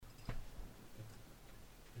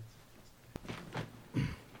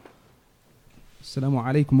السلام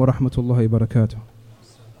عليكم ورحمة الله وبركاته.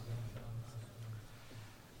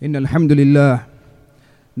 إن الحمد لله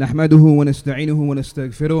نحمده ونستعينه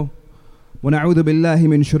ونستغفره ونعوذ بالله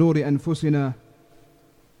من شرور أنفسنا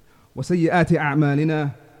وسيئات أعمالنا،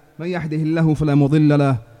 من يهده الله فلا مضل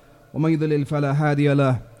له ومن يضلل فلا هادي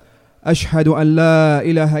له. أشهد أن لا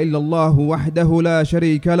إله إلا الله وحده لا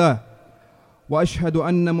شريك له وأشهد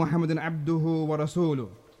أن محمدا عبده ورسوله.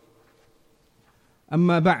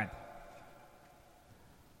 أما بعد.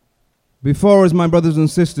 Before us, my brothers and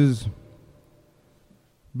sisters,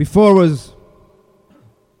 before us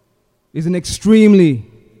is an extremely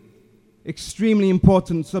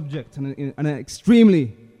important subject and an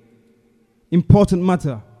extremely important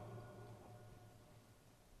matter.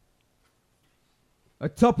 A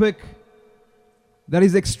topic that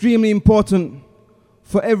is extremely important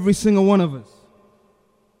for every single one of us.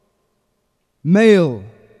 Male,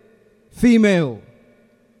 female,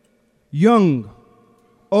 young,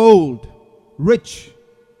 old, rich,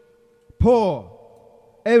 poor,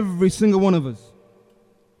 every single one of us.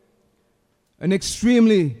 An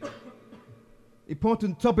extremely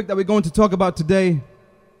important topic that we're going to talk about today,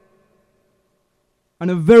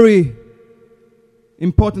 and a very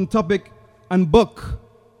important topic and book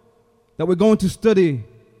that we're going to study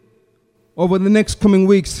over the next coming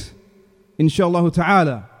weeks, inshallah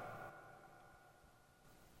ta'ala.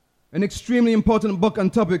 An extremely important book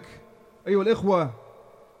and topic, ayyuhal ikhwa,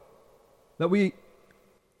 that we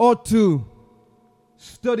ought to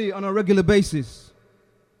study on a regular basis,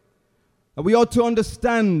 that we ought to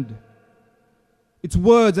understand its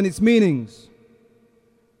words and its meanings.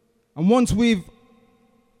 And once we've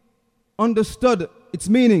understood its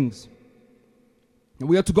meanings,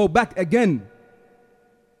 we have to go back again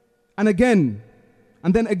and again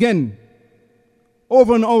and then again,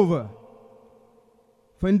 over and over.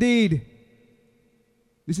 For indeed,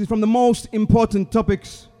 this is from the most important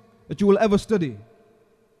topics that you will ever study.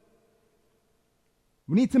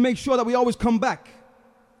 We need to make sure that we always come back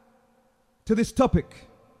to this topic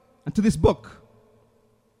and to this book,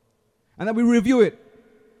 and that we review it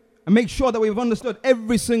and make sure that we've understood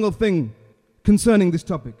every single thing concerning this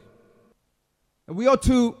topic. And we ought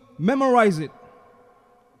to memorize it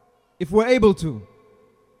if we're able to.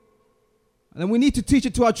 And then we need to teach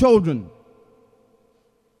it to our children,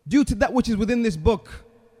 due to that which is within this book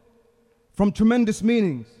from tremendous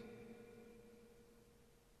meanings.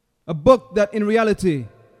 A book that in reality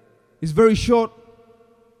is very short,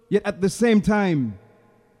 yet at the same time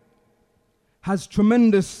has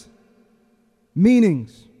tremendous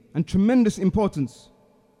meanings and tremendous importance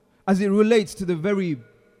as it relates to the very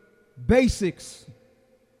basics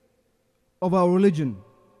of our religion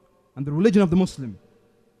and the religion of the Muslim.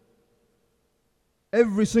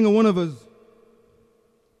 Every single one of us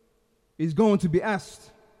is going to be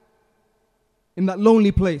asked in that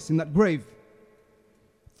lonely place, in that grave,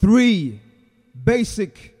 3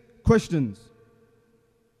 basic questions.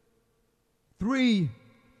 3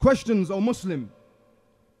 questions, O Muslim.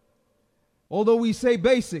 Although we say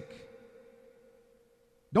basic,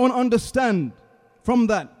 don't understand from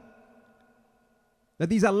that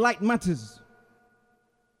these are light matters.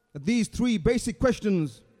 That these 3 basic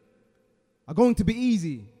questions are going to be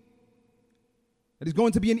easy. That it's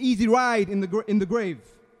going to be an easy ride in the grave.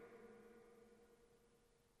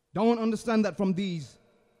 Don't understand that from these,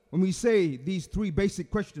 when we say these 3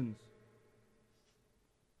 basic questions.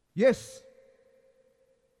 Yes,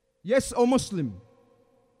 O Muslim,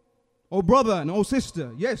 O brother and O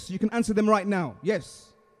sister, yes, you can answer them right now,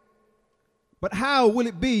 yes. But how will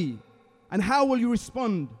it be, and how will you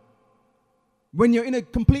respond when you're in a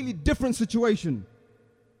completely different situation,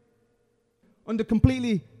 under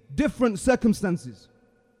completely different circumstances,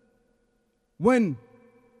 when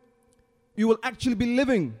you will actually be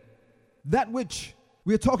living that which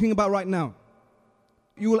we are talking about right now?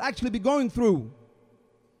 You will actually be going through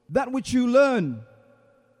that which you learn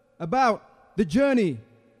about the journey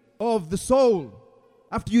of the soul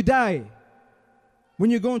after you die, when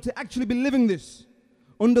you're going to actually be living this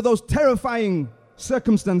under those terrifying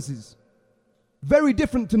circumstances, very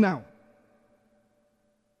different to now.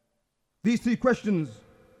 These 3 questions,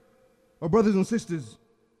 our brothers and sisters,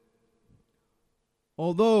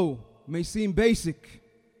 although may seem basic,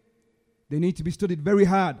 they need to be studied very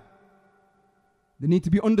hard. They need to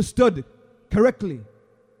be understood correctly.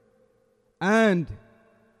 And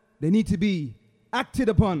they need to be acted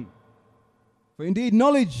upon. For indeed,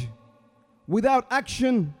 knowledge without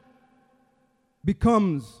action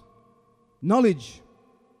becomes knowledge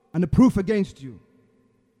and a proof against you.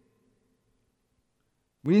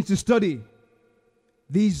 We need to study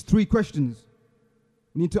these 3 questions.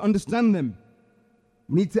 We need to understand them.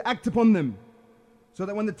 We need to act upon them. So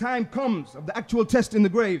that when the time comes of the actual test in the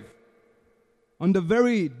grave, under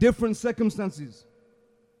very different circumstances,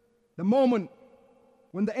 the moment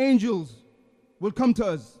when the angels will come to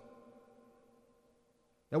us,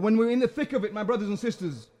 that when we're in the thick of it, my brothers and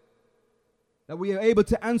sisters, that we are able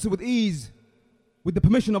to answer with ease, with the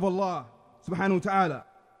permission of Allah subhanahu wa ta'ala.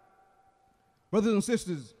 Brothers and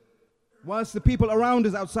sisters, whilst the people around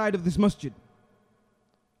us outside of this masjid,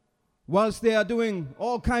 whilst they are doing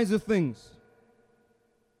all kinds of things,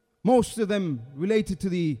 most of them related to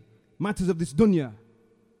the matters of this dunya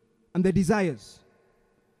and their desires,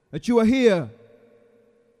 that you are here,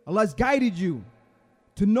 Allah has guided you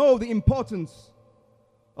to know the importance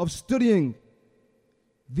of studying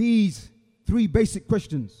these 3 basic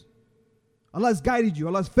questions. Allah has guided you,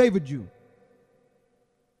 Allah has favored you.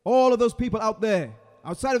 All of those people out there,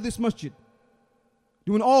 outside of this masjid,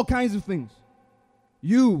 doing all kinds of things,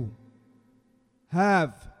 you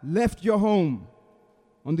have left your home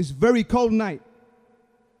on this very cold night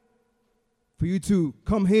for you to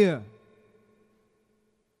come here.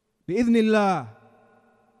 Bi-idhnillah,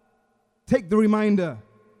 take the reminder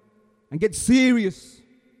and get serious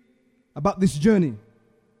about this journey.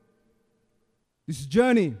 This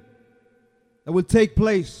journey that will take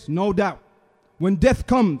place, no doubt, when death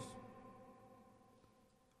comes.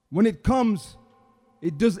 When it comes,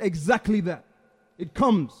 it does exactly that. It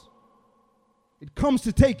comes. It comes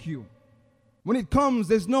to take you. When it comes,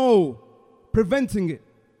 there's no preventing it.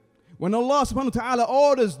 When Allah subhanahu wa ta'ala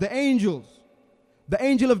orders the angels, the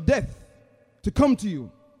angel of death, to come to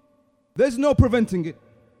you, there's no preventing it.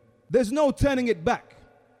 There's no turning it back.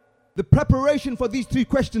 The preparation for these 3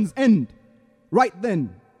 questions end right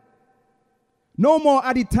then. No more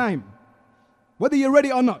added time. Whether you're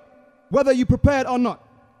ready or not, whether you're prepared or not,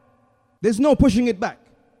 there's no pushing it back.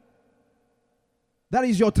 That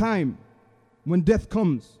is your time when death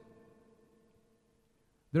comes.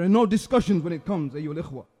 There are no discussions when it comes, ayyuhal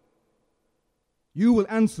ikhwa. You will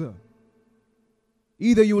answer.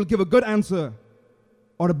 Either you will give a good answer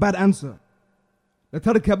or a bad answer.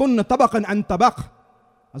 لَتَرْكَبُنَّ طَبَقًا عَنْ طَبَقٍ.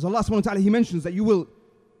 As Allah subhanahu wa ta'ala, He mentions that you will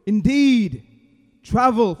indeed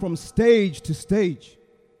travel from stage to stage.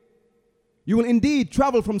 You will indeed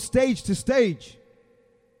travel from stage to stage.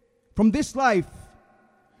 From this life,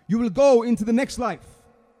 you will go into the next life.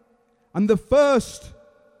 And the first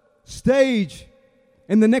stage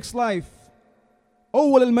in the next life,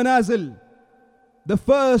 أول المنازل, the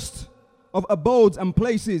first of abodes and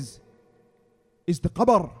places, is the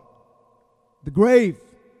qabr, the grave.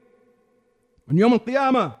 On Yawm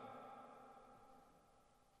al-Qiyamah,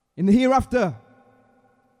 in the hereafter,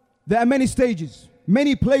 there are many stages,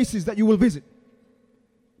 many places that you will visit,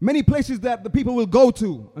 many places that the people will go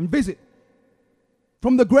to and visit.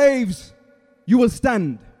 From the graves, you will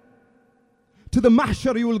stand. To the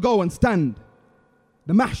mahshar, you will go and stand.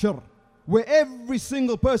 The mahshar, where every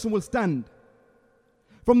single person will stand.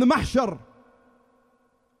 From the mahshar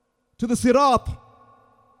to the sirat,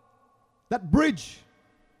 that bridge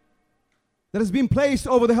that has been placed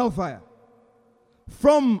over the hellfire.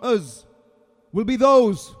 From us will be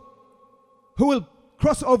those who will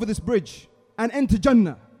cross over this bridge and enter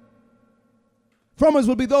Jannah. From us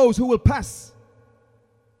will be those who will pass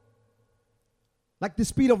like the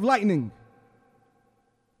speed of lightning.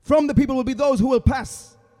 From the people will be those who will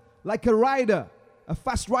pass like a rider, a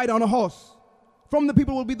fast rider on a horse. From the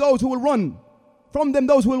people will be those who will run. From them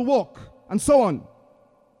those who will walk, and so on.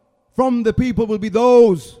 From the people will be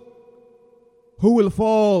those who will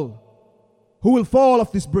fall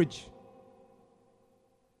off this bridge.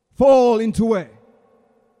 Fall into where?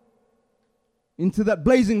 Into that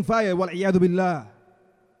blazing fire, wal-iyadu billah.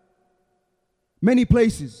 Many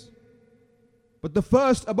places. But the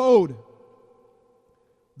first abode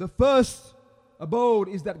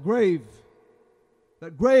is that grave.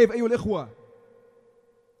 That grave, ayyuhal ikhwa.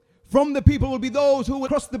 From the people will be those who will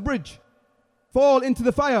cross the bridge, fall into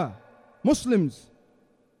the fire. Muslims,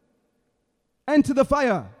 enter the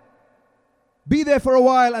fire, be there for a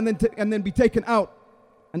while, and then be taken out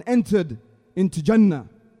and entered into Jannah.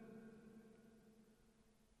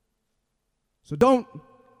 So don't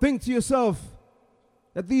think to yourself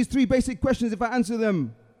that these 3 basic questions, if I answer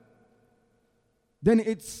them, then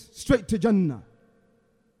it's straight to Jannah.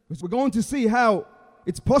 Because we're going to see how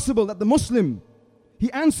it's possible that the Muslim,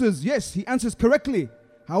 he answers, yes, he answers correctly.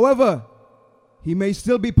 However, he may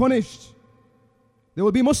still be punished. There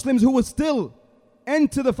will be Muslims who will still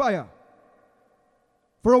enter the fire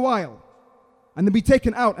for a while and then be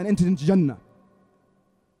taken out and entered into Jannah.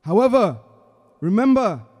 However,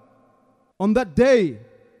 remember, on that day,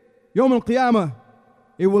 Yawm al-Qiyamah,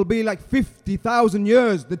 it will be like 50,000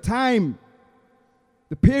 years. The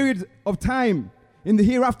period of time in the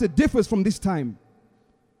hereafter differs from this time.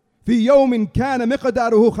 في يوم كان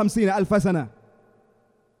مقداره 50,000 سنة.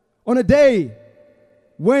 On a day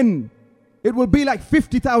when it will be like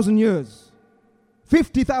 50,000 years.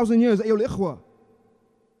 50,000 years, أيها الإخوة.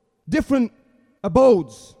 Different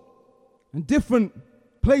abodes and different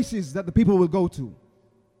places that the people will go to.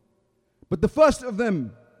 But the first of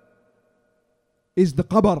them is the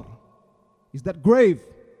qabr, is that grave.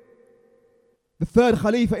 The third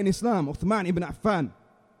Khalifa in Islam, Uthman ibn Affan,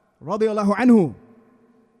 radiyallahu anhu,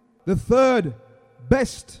 the third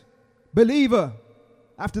best believer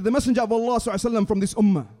after the Messenger of Allah sallallahu alaihi wasallam from this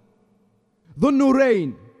ummah. Dhun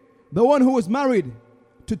Nurayn, the one who was married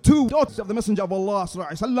to two daughters of the Messenger of Allah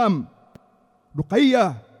sallallahu alaihi wasallam,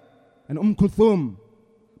 Ruqayyah and Kulthum.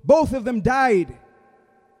 Both of them died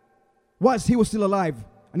whilst he was still alive.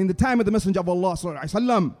 And in the time of the Messenger of Allah sallallahu alaihi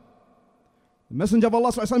wasallam, the Messenger of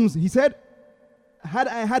Allah sallallahu alaihi wasallam, he said, had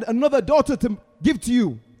I had another daughter to give to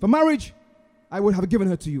you for marriage, I would have given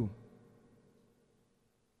her to you.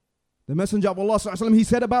 The Messenger of Allah sallallahu alaihi wasallam, he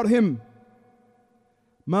said about him,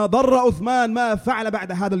 ما ضر عثمان ما فعل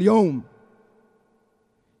بعد هذا اليوم.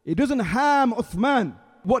 It doesn't harm Uthman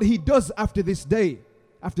what he does after this day,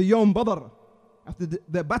 after Yawm Badr, after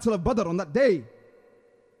the battle of Badr on that day.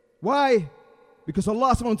 Why? Because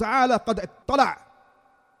Allah subhanahu wa ta'ala قد اطلع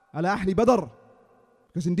على أهل بدر.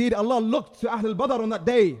 Because indeed Allah looked to Ahl al-Badr on that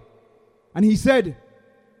day and he said,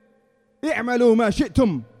 اعملوا ما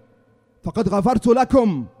شئتم فقد غفرت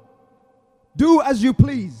لكم. Do as you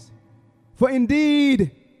please, for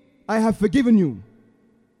indeed I have forgiven you.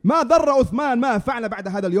 ما ضر عثمان ما فعل بعد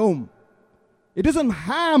هذا اليوم. It doesn't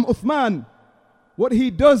harm Uthman what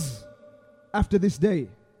he does after this day.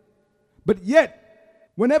 But yet,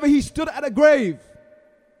 whenever he stood at a grave,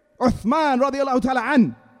 Uthman radiallahu ta'ala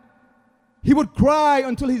an, he would cry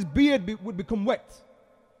until his beard would become wet.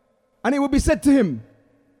 And it would be said to him,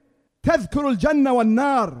 تذكر الجنة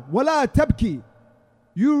والنار ولا تبكي.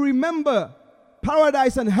 You remember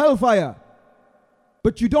paradise and hellfire,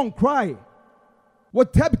 but you don't cry.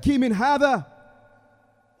 وتبكي من هذا.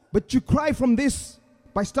 But you cry from this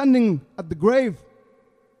by standing at the grave.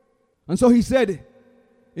 And so he said,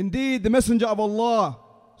 indeed the Messenger of Allah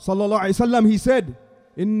sallallahu alaihi wasallam, he said,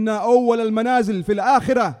 إن أول المنازل في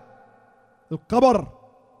الآخرة القبر.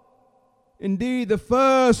 Indeed the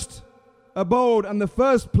first abode and the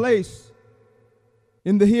first place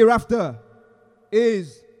in the hereafter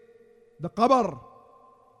is the qabr,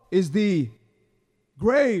 is the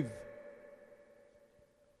grave.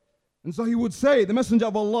 And so he would say, the Messenger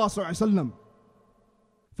of Allah sallallahu alaihi wasallam,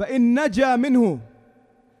 فإن نجا منه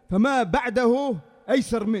فما بعده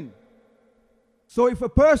أيسر من. So if a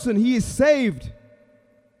person, he is saved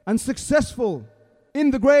and successful in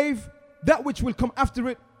the grave, that which will come after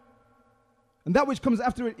it, and that which comes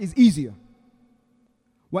after it is easier.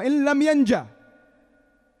 وإن لم ينجا,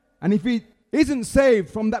 and if he isn't saved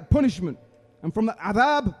from that punishment and from that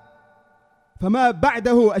adhab, فما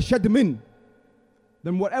بعده أشد من,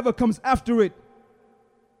 then whatever comes after it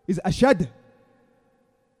is ashad,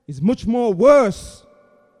 is much more worse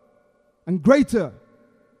and greater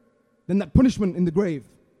than that punishment in the grave.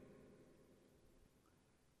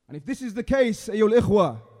 And if this is the case, ayyul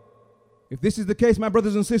ikhwa, if this is the case, my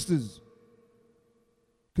brothers and sisters,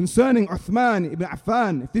 concerning Uthman ibn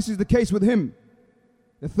Affan, if this is the case with him,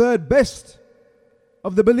 the third best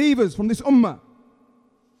of the believers from this ummah,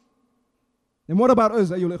 then what about us,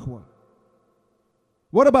 ayyul ikhwa?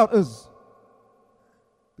 What about us?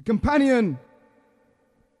 The companion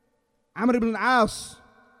Amr ibn al-As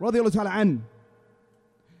radiyallahu ta'ala an,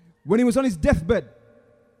 when he was on his deathbed,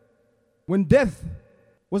 when death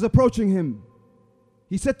was approaching him,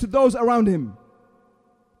 he said to those around him,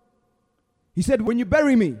 he said, when you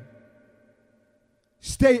bury me,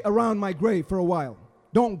 stay around my grave for a while.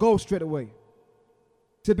 Don't go straight away.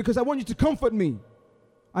 He said, because I want you to comfort me.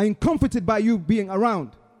 I am comforted by you being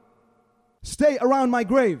around. Stay around my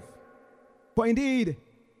grave. For indeed,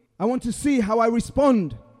 I want to see how I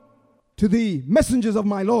respond to the messengers of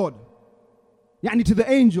my Lord, yani to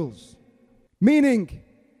the angels. Meaning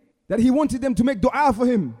that he wanted them to make dua for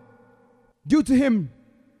him, due to him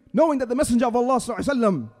knowing that the Messenger of Allah sallallahu alaihi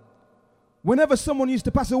wasallam, whenever someone used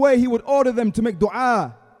to pass away, he would order them to make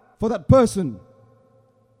dua for that person.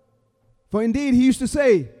 For indeed, he used to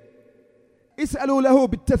say, Is'alu lahu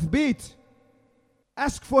bit-tathbit.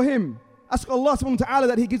 Ask for him. Ask Allah subhanahu wa ta'ala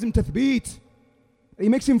that he gives him tathbit. He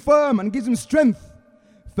makes him firm and gives him strength.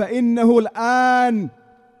 فَإِنَّهُ الْآنِ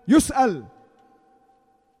يُسْأَلْ.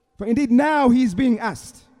 For indeed now he is being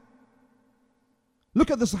asked.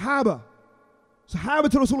 Look at the Sahaba. Sahaba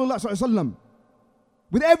to Rasulullah sallallahu alaihi wasallam.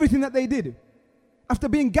 With everything that they did, after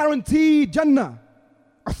being guaranteed Jannah,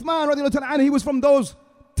 Uthman radiallahu ta'ala anhu, he was from those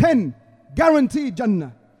 10 guaranteed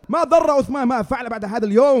Jannah. ما ضر عثمان ما فعل بعد هذا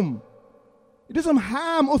اليوم. It doesn't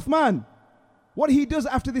harm Uthman what he does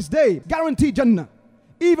after this day. Guaranteed Jannah.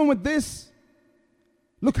 Even with this,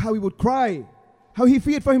 look how he would cry, how he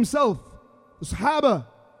feared for himself. The Sahaba,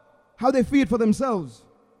 how they feared for themselves.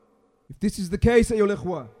 If this is the case, ayyul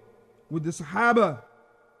ikhwa, with the Sahaba,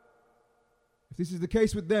 if this is the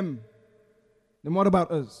case with them, then what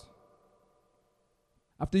about us?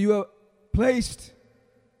 After you are placed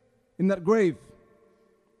in that grave,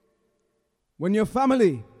 when your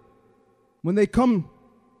family, when they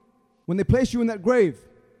place you in that grave,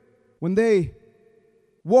 when they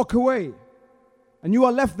walk away and you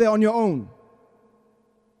are left there on your own,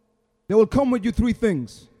 they will come with you 3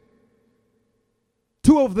 things.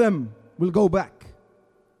 2 of them will go back.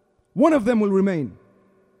 1 of them will remain.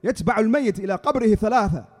 يتبع الميت إلى قبره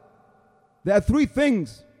ثلاثة. There are 3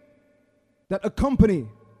 things that accompany,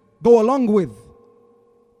 go along with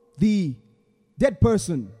the dead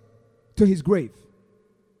person to his grave.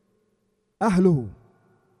 أهله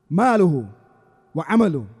ماله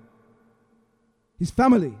وعمله. His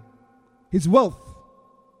family, his wealth,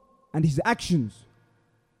 and his actions.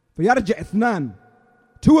 فيرجع 2.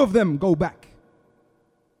 2 of them go back.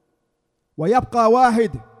 ويبقى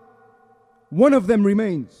واحد. 1 of them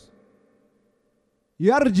remains.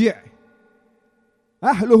 يرجع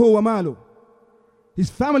أهله وماله. His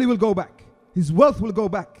family will go back. His wealth will go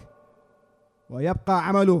back. ويبقى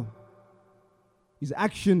عمله. His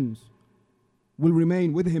actions will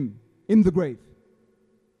remain with him in the grave.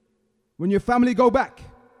 When your family go back,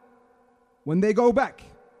 when they go back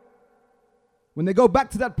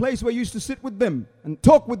to that place where you used to sit with them and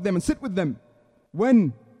talk with them and sit with them,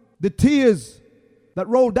 when the tears that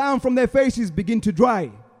roll down from their faces begin to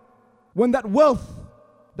dry, when that wealth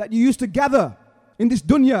that you used to gather in this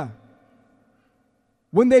dunya,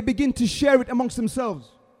 when they begin to share it amongst themselves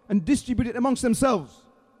and distribute it amongst themselves,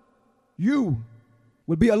 you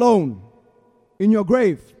will be alone in your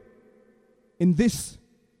grave in this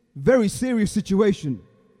very serious situation.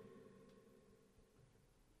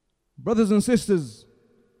 Brothers and sisters,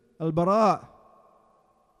 Al-Bara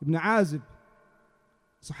ibn Azib,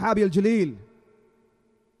 Sahabi al-Jalil,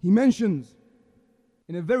 he mentions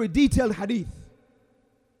in a very detailed hadith,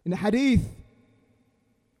 in a hadith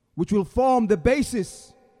which will form the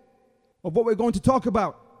basis of what we're going to talk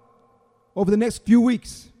about over the next few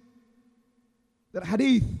weeks. That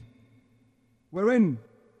hadith wherein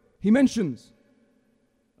he mentions,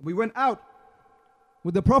 we went out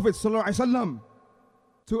with the Prophet ﷺ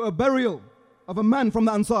to a burial of a man from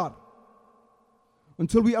the Ansar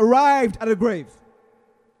until we arrived at a grave,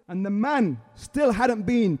 and the man still hadn't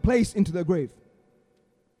been placed into the grave.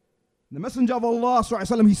 The Messenger of Allah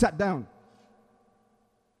ﷺ, he sat down,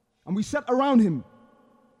 and we sat around him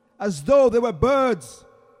as though there were birds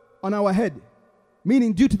on our head,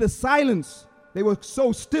 meaning due to the silence, they were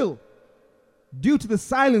so still, due to the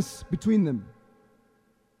silence between them.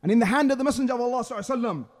 And in the hand of the Messenger of Allah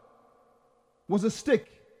ﷺ was a stick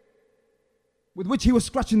with which he was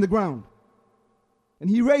scratching the ground. And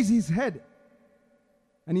he raised his head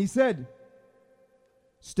and he said,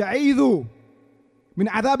 "Sta'idhu min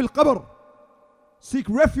adhab al-qabr." Seek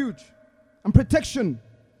refuge and protection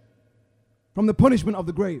from the punishment of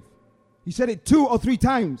the grave. He said it 2 or 3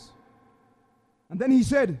 times. And then he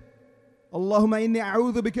said, "Allahumma inni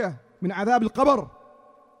a'udhu bika min adhab al-qabr."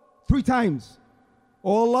 3 times.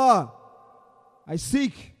 "Oh Allah, I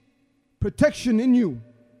seek protection in you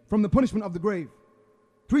from the punishment of the grave."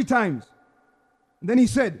 3 times. And then he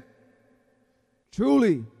said,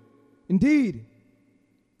 "Truly, indeed,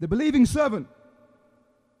 the believing servant,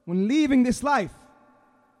 when leaving this life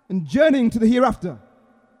and journeying to the hereafter,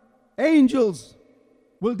 angels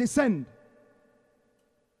will descend.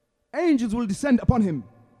 Angels will descend upon him.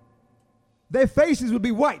 Their faces will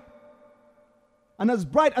be white and as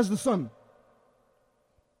bright as the sun.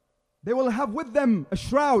 They will have with them a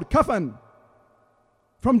shroud, kafan,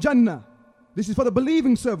 from Jannah." This is for the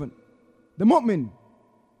believing servant, the mu'min,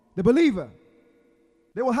 the believer.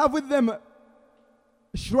 They will have with them a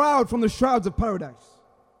shroud from the shrouds of paradise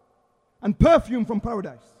and perfume from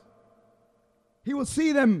paradise. He will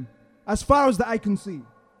see them as far as the eye can see.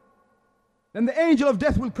 Then the angel of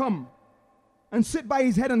death will come and sit by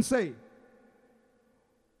his head and say,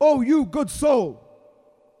 "Oh, you good soul,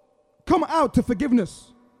 come out to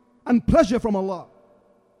forgiveness and pleasure from Allah."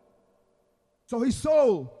 So his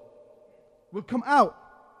soul will come out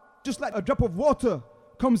just like a drop of water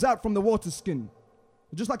comes out from the water skin.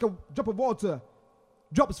 Just like a drop of water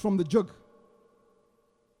drops from the jug.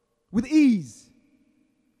 With ease.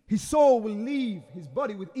 His soul will leave his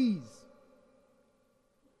body with ease.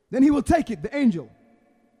 Then he will take it, the angel,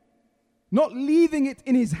 not leaving it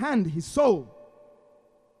in his hand, his soul,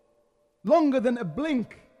 longer than a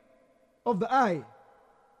blink of the eye,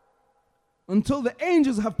 until the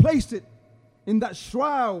angels have placed it in that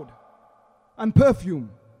shroud and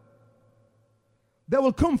perfume. There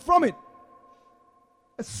will come from it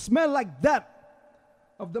a smell like that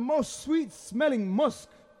of the most sweet smelling musk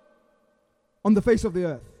on the face of the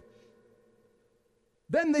earth.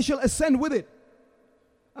 Then they shall ascend with it,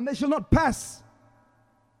 and they shall not pass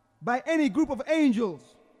by any group of angels,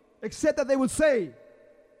 except that they will say,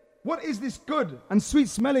 what is this good and sweet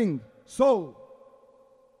smelling soul?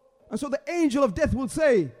 And so the angel of death will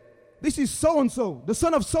say, this is so and so, the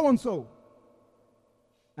son of so and so.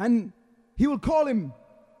 And he will call him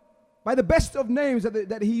by the best of names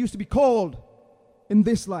that he used to be called in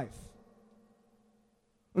this life,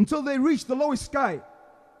 until they reach the lowest sky.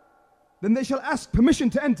 Then they shall ask permission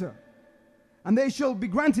to enter, and they shall be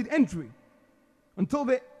granted entry until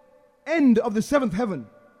the end of the seventh heaven.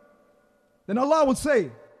 Then Allah will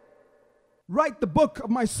say, write the book of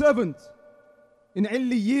my servant in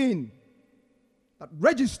Illiyin, that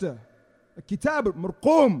register, a kitab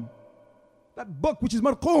marqum, that book which is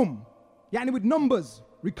marqum, yani with numbers,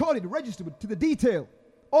 recorded, registered to the detail,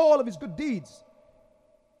 all of his good deeds.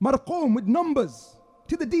 Marqum, with numbers,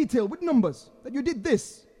 to the detail, with numbers, that you did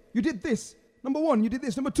this, you did this. Number 1, you did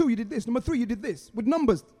this. Number 2, you did this. Number 3, you did this. With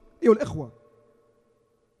numbers. Ayyuhal ikhwa.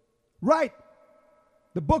 Write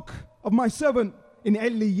the book of my servant in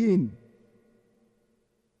Illiyin.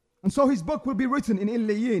 And so his book will be written in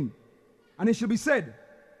Illiyin. And it shall be said,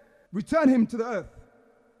 return him to the earth.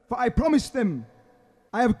 For I promised them,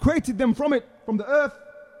 I have created them from it, from the earth,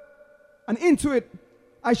 and into it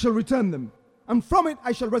I shall return them. And from it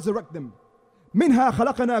I shall resurrect them. منها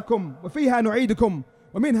خلقناكم وفيها نعيدكم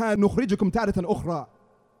ومنها نخرجكم تارة أخرى.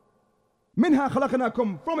 منها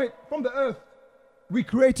خلقناكم, from it, from the earth, we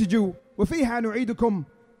created you. وفيها نعيدكم,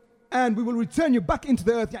 and we will return you back into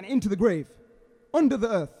the earth, يعني into the grave, under the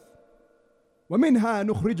earth. ومنها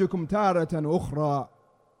نخرجكم تارة أخرى,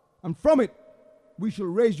 and from it we shall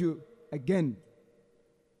raise you again.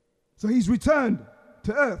 So he's returned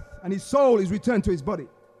to earth, and his soul is returned to his body.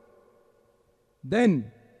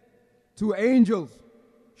 Then 2 angels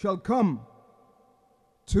shall come,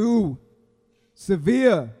 2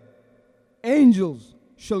 severe angels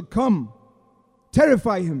shall come,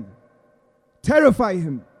 terrify him,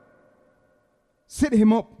 sit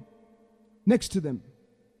him up next to them.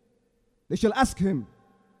 They shall ask him,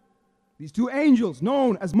 these 2 angels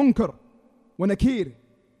known as Munkar wa Nakir,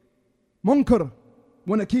 Munkar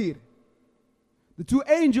wa Nakir, the 2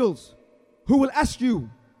 angels who will ask you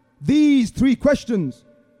these 3 questions.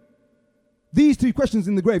 These 3 questions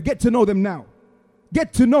in the grave. Get to know them now.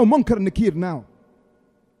 Get to know Munkar and Nakir now.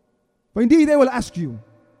 For indeed they will ask you.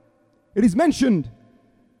 It is mentioned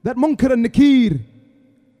that Munkar and Nakir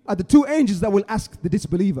are the 2 angels that will ask the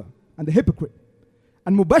disbeliever and the hypocrite.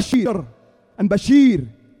 And Mubashir and Bashir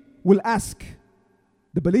will ask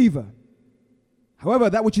the believer. However,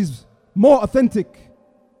 that which is more authentic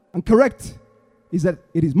and correct is that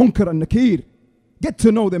it is Munkar and Nakir. Get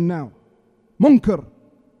to know them now. Munkar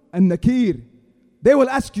and Nakir. They will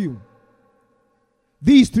ask you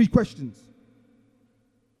these 3 questions.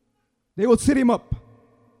 They will sit him up.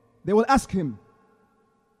 They will ask him,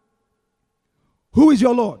 who is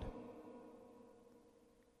your Lord?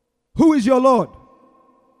 Who is your Lord?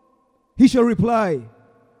 He shall reply,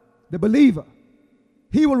 the believer.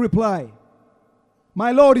 He will reply,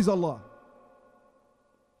 my Lord is Allah.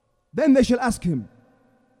 Then they shall ask him,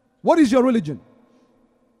 what is your religion?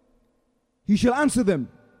 He shall answer them,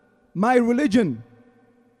 my religion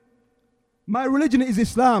is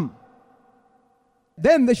Islam.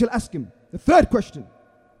 Then they shall ask him the 3rd question,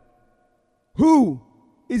 who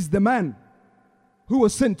is the man who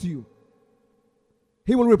was sent to you?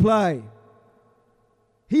 He will reply,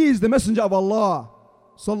 he is the messenger of Allah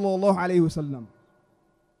sallallahu alayhi wasallam.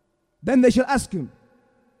 Then they shall ask him,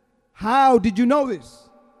 how did you know this?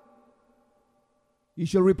 He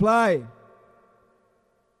shall reply,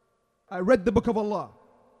 I read the book of Allah,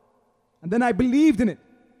 and then I believed in it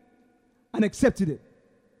and accepted it.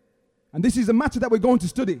 And this is a matter that we're going to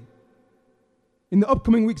study in the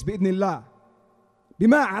upcoming weeks, bi'idhnillah.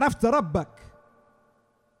 بما عرفت ربك,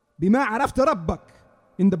 بما عرفت ربك,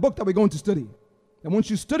 in the book that we're going to study. And once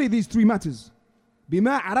you study these 3 matters,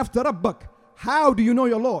 بما عرفت ربك, how do you know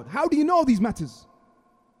your Lord? How do you know these matters?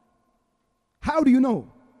 How do you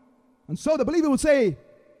know? And so the believer will say,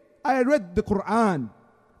 I read the Quran,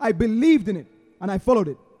 I believed in it, and I followed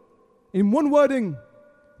it. In one wording,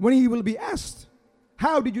 when he will be asked,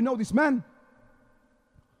 how did you know this man?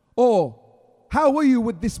 Or, how were you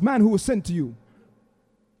with this man who was sent to you?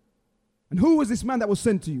 And who was this man that was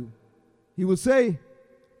sent to you? He will say,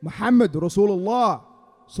 Muhammad Rasulullah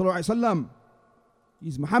sallallahu alaihi wasallam.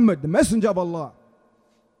 He's Muhammad, the messenger of Allah.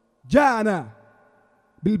 Ja'ana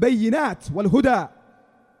bil bayyinat wal huda.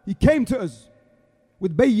 He came to us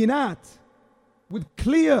with bayyinat, with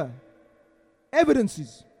clear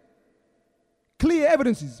evidences. Clear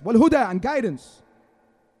evidences. Wal huda, and guidance.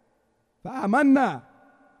 Fa'amanna.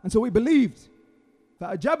 And so we believed.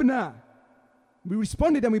 Fa'ajabna. We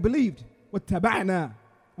responded and we believed. Wattaba'na.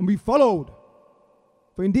 And we followed.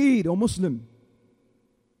 For indeed, O Muslim,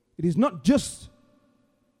 it is not just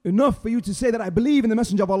enough for you to say that I believe in the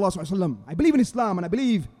Messenger of Allah sallallahu alaihi wasallam. I believe in Islam and I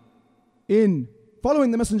believe in following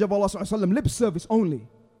the Messenger of Allah sallallahu alaihi wasallam, lip service only.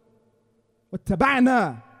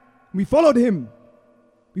 Wattaba'na. We followed him.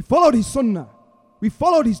 We followed his sunnah. We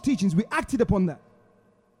followed his teachings. We acted upon that.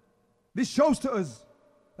 This shows to us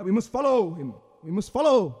that we must follow him. We must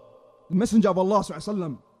follow the Messenger of Allah sallallahu alaihi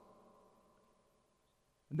wasallam.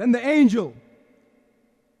 And then the angel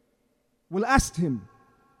will ask him,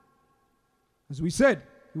 as we said,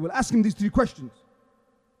 he will ask him these three questions.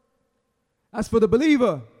 As for the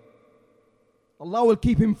believer, Allah will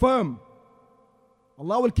keep him firm.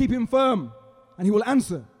 Allah will keep him firm and he will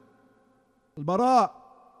answer. Al-Bara,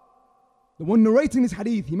 the one narrating this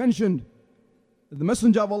hadith, he mentioned that the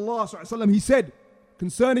Messenger of Allah sallallahu alaihi wasallam, he said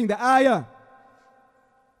concerning the ayah,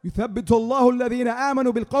 يثبت الله الذين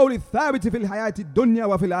آمنوا بالقول الثابت في الحياة الدنيا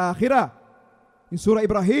وفي الآخرة. In Surah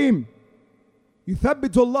Ibrahim,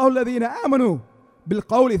 يثبت الله الذين آمنوا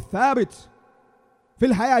بالقول الثابت في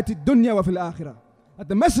الحياة الدنيا وفي الآخرة. That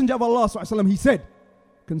the Messenger of Allah sallallahu alaihi wasallam, he said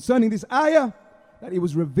concerning this ayah, that it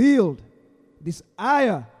was revealed, this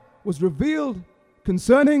ayah was revealed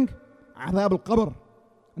concerning Adhab al-Qabr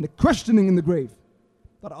and the questioning in the grave.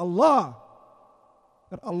 That Allah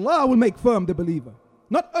will make firm the believer.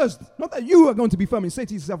 Not us, not that you are going to be firm and say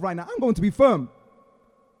to yourself right now, I'm going to be firm.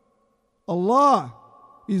 Allah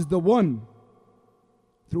is the one,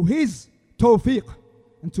 through his tawfiq,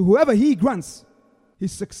 and to whoever he grants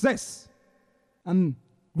his success and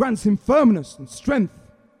grants him firmness and strength,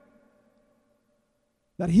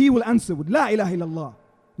 that he will answer with La ilaha illallah.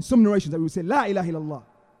 In some narrations that we will say La ilaha illallah.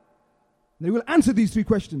 And he will answer these three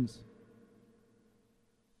questions.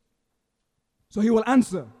 So he will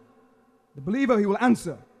answer. The believer, he will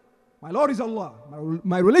answer, my Lord is Allah,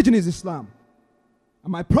 my religion is Islam, and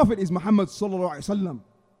my Prophet is Muhammad sallallahu alaihi wasallam.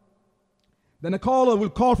 Then a caller will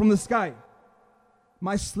call from the sky,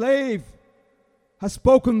 my slave has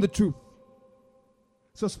spoken the truth.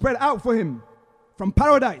 So spread out for him from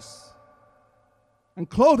paradise and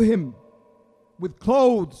clothe him with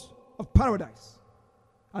clothes of paradise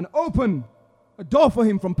and open a door for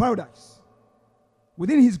him from paradise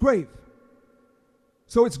within his grave.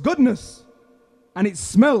 So its goodness and its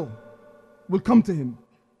smell will come to him.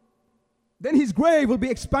 Then his grave will be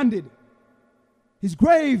expanded. His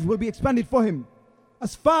grave will be expanded for him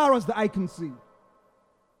as far as the eye can see.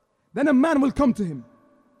 Then a man will come to him.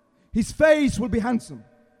 His face will be handsome.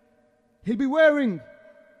 He'll be wearing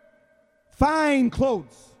fine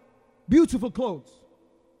clothes, beautiful clothes.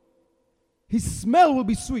 His smell will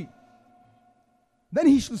be sweet. Then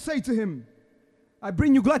he shall say to him, I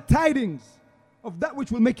bring you glad tidings of that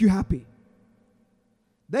which will make you happy.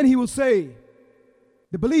 Then he will say,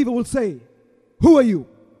 the believer will say, who are you?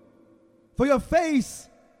 For your face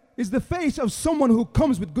is the face of someone who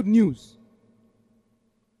comes with good news.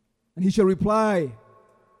 And he shall reply,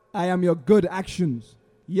 I am your good actions.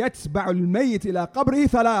 يَتْبَعُ الْمَيِّتِ إِلَىٰ قَبْرِهِ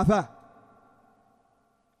ثَلَاثَةً.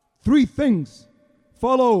 Three things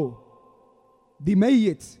follow the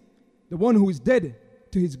mayyit, the one who is dead,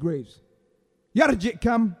 to his graves. يَرْجِئْ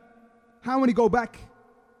kam. How many go back?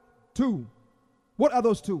 Two. What are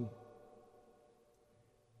those two?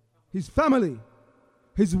 His family,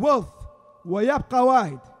 his wealth. وَيَبْقَى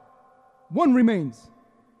وَاحِدٌ. One remains.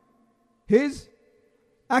 His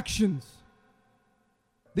actions.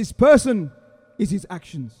 This person is his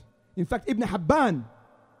actions. In fact, Ibn Habban,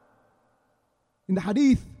 in the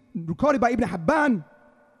hadith recorded by Ibn Habban,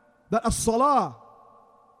 that as-salah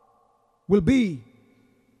will be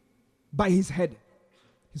by his head.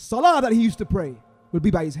 His salah that he used to pray will be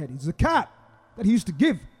by his head. His zakat that he used to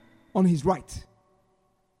give on his right.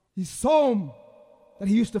 His sawm that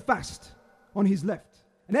he used to fast on his left.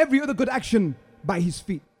 And every other good action by his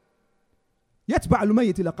feet. يَتْبَعُ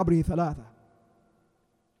الْمَيِّتِ إِلَىٰ قَبْرِهِ ثَلَاثَةً.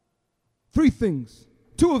 Three things.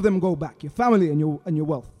 Two of them go back, your family and your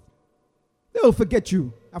wealth. They will forget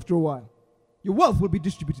you after a while. Your wealth will be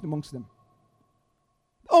distributed amongst them.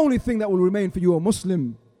 The only thing that will remain for you, a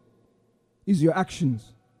Muslim, is your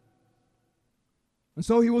actions. And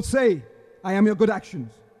so he will say, I am your good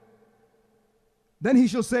actions. Then he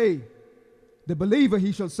shall say, the believer,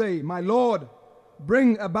 he shall say, my Lord,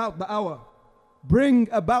 bring about the hour. Bring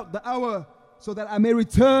about the hour so that I may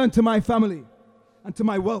return to my family and to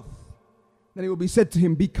my wealth. Then it will be said to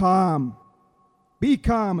him, be calm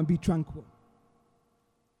and be tranquil.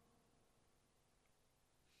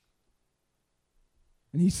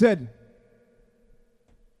 And he said,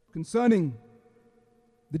 concerning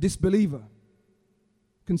the disbeliever,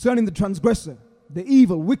 concerning the transgressor, the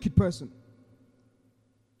evil, wicked person,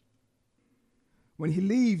 when he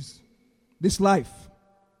leaves this life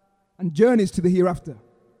and journeys to the hereafter,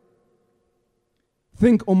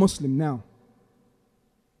 think, O Muslim, now,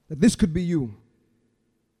 that this could be you.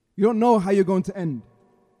 You don't know how you're going to end.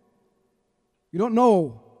 You don't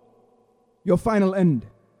know your final end.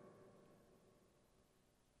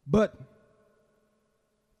 But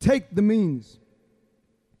take the means.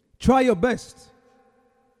 Try your best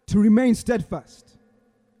to remain steadfast.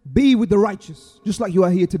 Be with the righteous, just like you are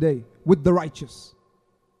here today, with the righteous.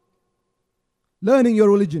 Learning your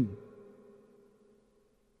religion.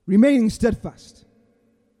 Remaining steadfast.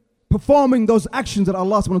 Performing those actions that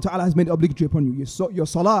Allah subhanahu wa ta'ala has made obligatory upon you. Your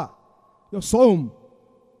salah, your saum,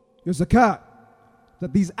 your zakat.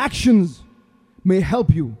 That these actions may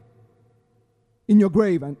help you in your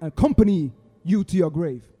grave and accompany you to your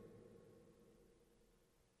grave.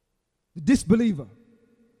 The disbeliever,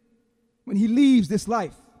 when he leaves this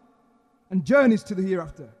life and journeys to the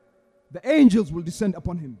hereafter, the angels will descend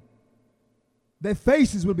upon him. Their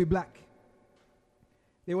faces will be black.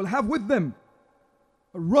 They will have with them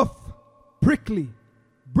a rough, prickly,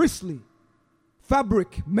 bristly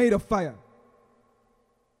fabric made of fire.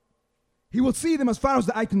 He will see them as far as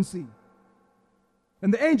the eye can see.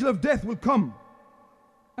 And the angel of death will come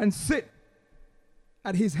and sit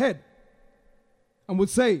at his head and will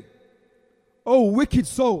say, "O wicked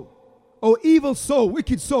soul, O evil soul,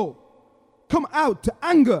 wicked soul, come out to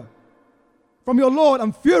anger from your Lord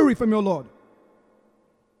and fury from your Lord."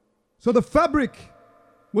 So the fabric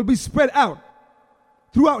will be spread out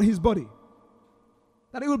throughout his body.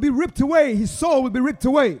 That it will be ripped away, his soul will be ripped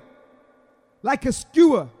away like a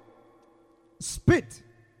skewer, spit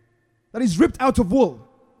that is ripped out of wool.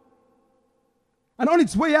 And on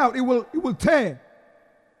its way out, it will tear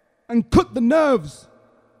and cut the nerves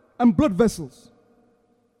and blood vessels.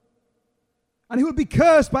 And he will be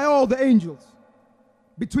cursed by all the angels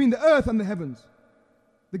between the earth and the heavens.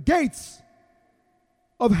 The gates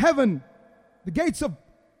of heaven, the gates of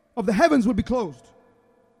the heavens will be closed.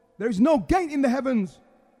 There is no gate in the heavens,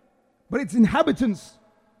 but its inhabitants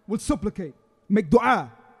will supplicate, make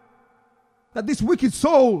dua, that this wicked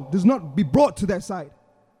soul does not be brought to their side.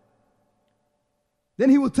 Then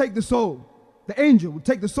he will take the soul, the angel will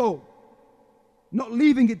take the soul, not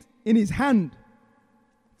leaving it in his hand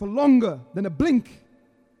for longer than a blink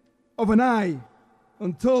of an eye,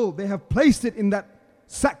 until they have placed it in that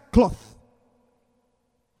sackcloth.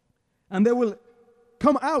 And there will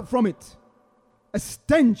come out from it a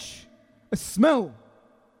stench, a smell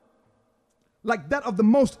like that of the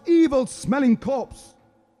most evil smelling corpse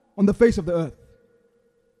on the face of the earth.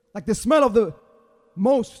 Like the smell of the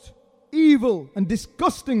most evil and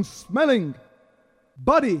disgusting smelling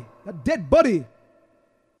body, a dead body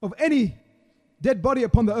of any dead body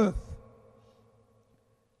upon the earth.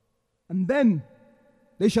 And then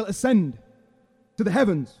they shall ascend to the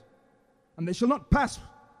heavens, and they shall not pass,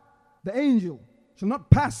 the angel shall not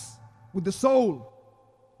pass with the soul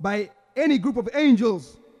by any group of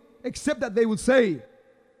angels, except that they will say,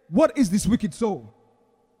 "What is this wicked soul?"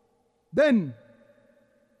 Then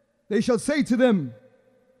they shall say to them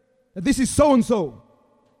that this is so-and-so,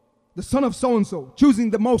 the son of so-and-so, choosing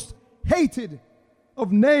the most hated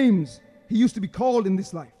of names he used to be called in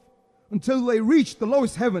this life, until they reach the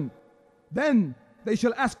lowest heaven. Then they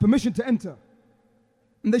shall ask permission to enter,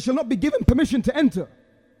 and they shall not be given permission to enter.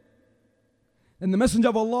 And the Messenger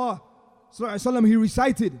of Allah sallallahu alaihi wasallam, he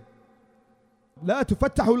recited, "لا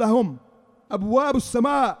تفتح لهم أبواب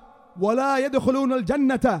السماء ولا يدخلون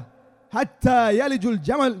الجنة حتى يلج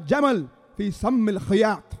الجمل في سم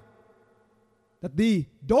الخياط." That the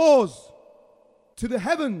doors to the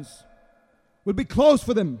heavens will be closed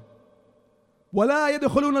for them. ولا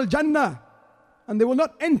يدخلون الجنة, and they will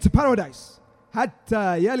not enter paradise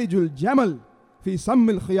حتى يلج الجمل في سم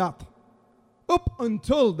الخياط, up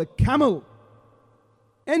until the camel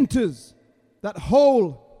enters that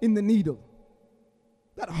hole in the needle,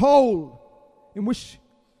 that hole in which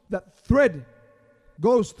that thread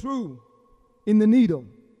goes through in the needle.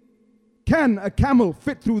 Can a camel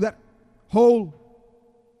fit through that hole?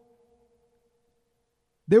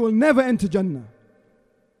 They will never enter Jannah.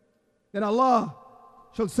 Then Allah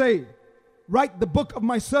shall say, write the book of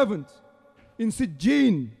my servant in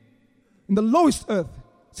Sijjin, in the lowest earth.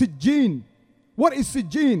 Sijjin. What is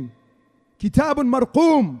Sijjin? Kitabun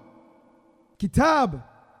marqum. Kitab,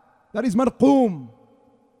 that is marqum.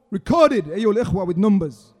 Recorded, ayyul ikhwa, with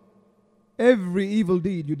numbers. Every evil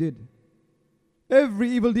deed you did.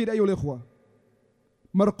 Every evil deed, ayyul ikhwa.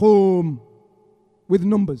 Marqum, with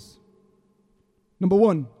numbers. Number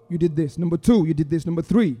 1, you did this. Number 2, you did this. Number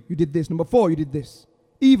 3, you did this. Number 4, you did this.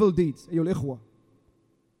 Evil deeds, ayyul ikhwa.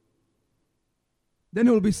 Then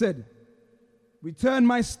it will be said, return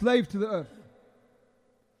my slave to the earth.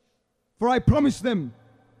 For I promised them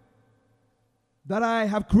that I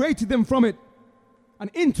have created them from it, and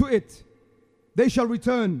into it they shall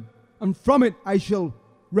return, and from it I shall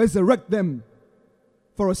resurrect them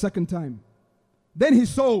for a second time. Then his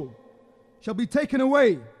soul shall be taken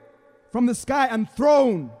away from the sky and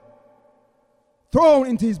thrown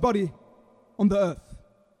into his body on the earth.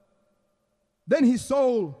 Then his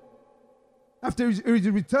soul, after his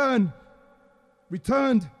returned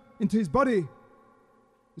into his body,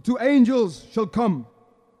 the 2 angels shall come,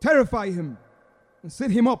 terrify him, and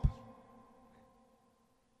sit him up,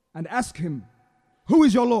 and ask him, who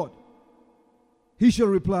is your Lord? He shall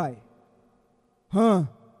reply, I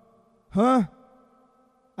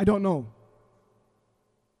don't know.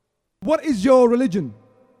 What is your religion?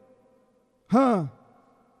 I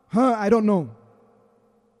don't know.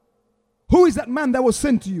 Who is that man that was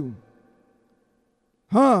sent to you?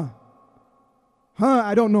 I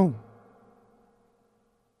don't know.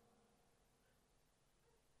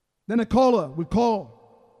 Then a caller will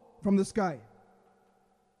call from the sky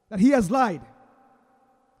that he has lied.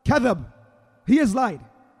 Kadhab, he has lied.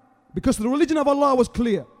 Because the religion of Allah was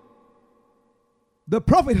clear. The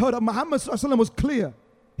prophethood of Muhammad was clear.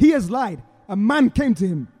 He has lied. A man came to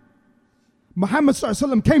him. Muhammad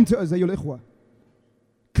came to us, ayyul ikhwa.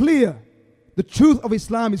 Clear. The truth of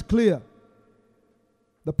Islam is clear.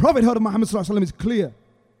 The prophethood of Muhammad is clear.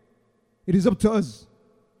 It is up to us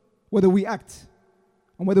whether we act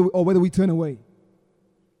and whether we turn away.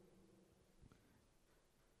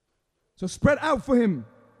 So spread out for him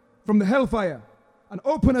from the hellfire and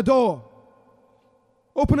open a door.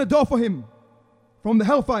 Open a door for him from the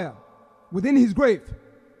hellfire within his grave.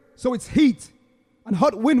 So its heat and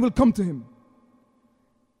hot wind will come to him.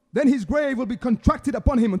 Then his grave will be contracted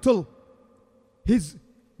upon him until his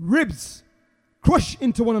ribs crush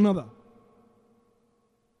into one another.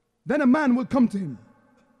 Then a man will come to him.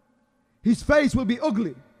 His face will be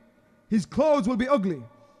ugly. His clothes will be ugly.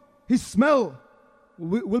 His smell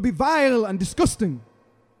will be vile and disgusting.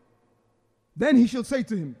 Then he shall say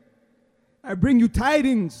to him, I bring you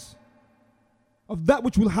tidings of that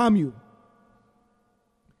which will harm you.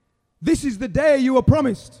 This is the day you were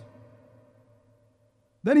promised.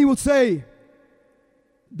 Then he will say,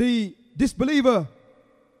 the disbeliever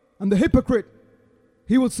and the hypocrite,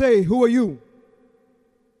 he will say, who are you?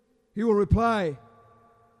 He will reply,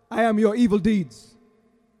 I am your evil deeds.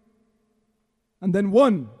 And then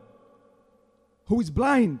one who is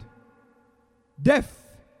blind, deaf,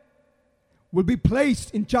 will be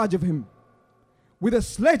placed in charge of him with a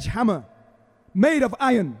sledgehammer made of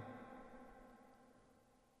iron.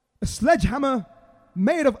 A sledgehammer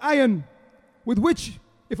made of iron with which,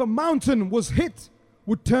 if a mountain was hit,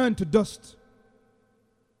 would turn to dust.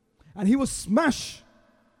 And he will smash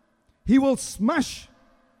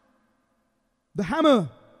the hammer.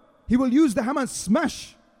 He will use the hammer and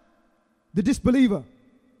smash the disbeliever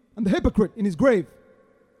and the hypocrite in his grave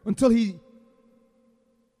until he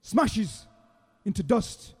smashes into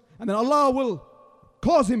dust. And then Allah will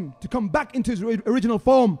cause him to come back into his original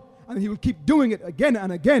form, and he will keep doing it again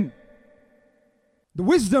and again. The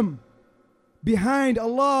wisdom behind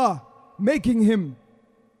Allah making him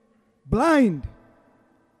blind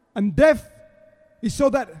and deaf is so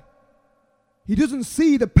that he doesn't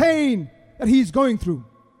see the pain that he is going through,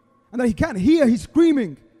 and that he can't hear his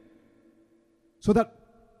screaming, so that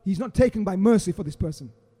he's not taken by mercy for this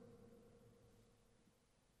person.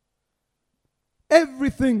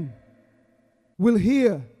 Everything will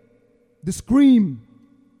hear the scream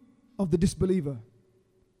of the disbeliever,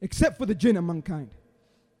 except for the jinn and mankind.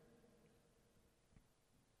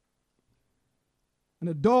 And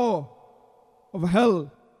the door of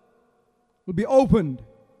hell will be opened.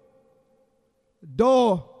 The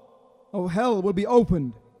door of hell will be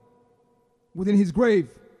opened within his grave,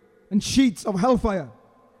 and sheets of hellfire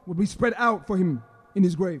will be spread out for him in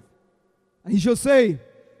his grave. And he shall say,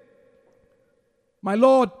 my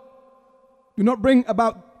Lord, do not bring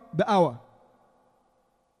about the hour.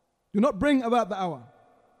 Do not bring about the hour.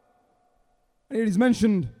 And it is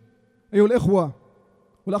mentioned, أيها الإخوة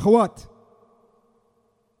والأخوات,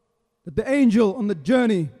 that the angel on the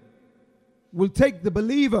journey will take the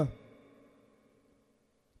believer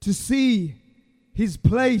to see his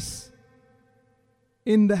place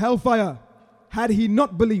in the hellfire had he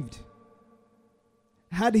not believed,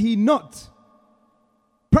 had he not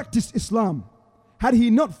practiced Islam, had he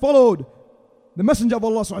not followed the Messenger of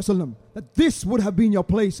Allah sallallahu alaihi wasallam, that this would have been your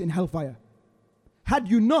place in hellfire. Had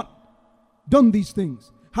you not done these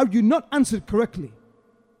things, had you not answered correctly.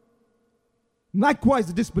 Likewise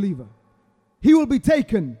the disbeliever, he will be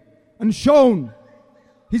taken and shown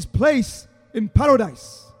his place in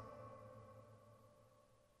paradise.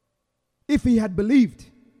 If he had believed,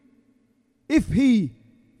 if he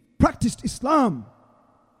practiced Islam,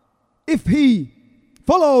 if he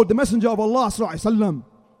followed the Messenger of Allah sallallahu alaihi wasallam,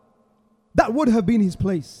 that would have been his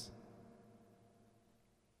place.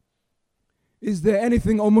 Is there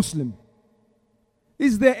anything, O Muslim?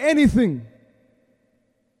 Is there anything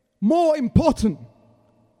more important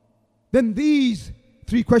than these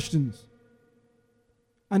three questions?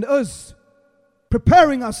 And us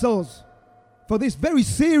preparing ourselves for this very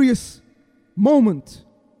serious moment.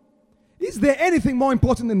 Is there anything more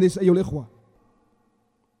important than this, ayyul ikhwa?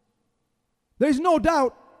 There is no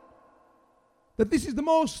doubt that this is the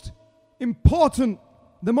most important,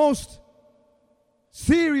 the most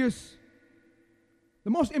serious,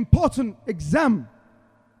 the most important exam,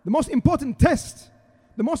 the most important test,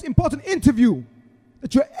 the most important interview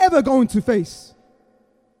that you're ever going to face.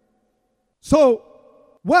 So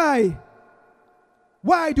why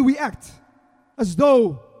do we act as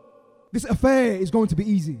though this affair is going to be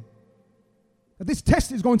easy? That this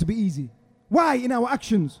test is going to be easy? Why in our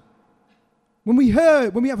actions? When we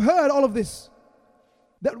have heard all of this,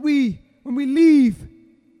 that when we leave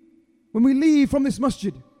from this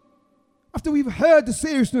masjid, after we've heard the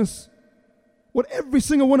seriousness, what every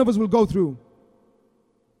single one of us will go through,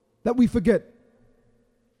 that we forget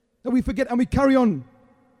and we carry on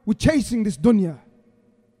with chasing this dunya,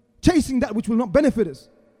 chasing that which will not benefit us.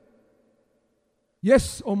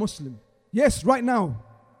 Yes, O Muslim, yes, right now,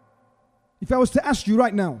 if I was to ask you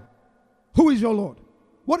right now, who is your Lord?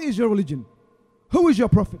 What is your religion? Who is your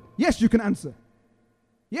prophet? Yes, you can answer.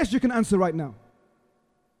 Yes, you can answer right now.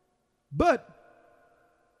 But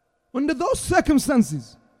under those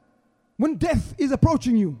circumstances, when death is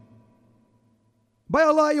approaching you, by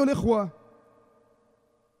Allah, ya ikhwa,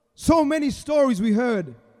 so many stories we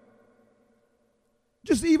heard,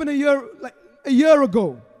 just even a year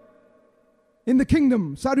ago, in the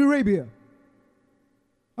kingdom, Saudi Arabia,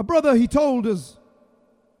 a brother, he told us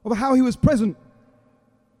of how he was present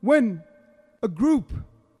when a group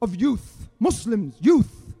of youth, Muslims,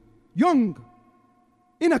 youth, young,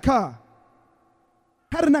 in a car,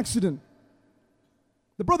 had an accident.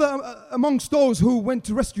 The brother amongst those who went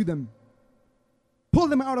to rescue them,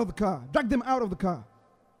 pulled them out of the car, dragged them out of the car.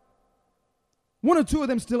 One or two of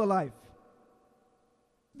them still alive.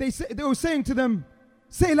 They were saying to them,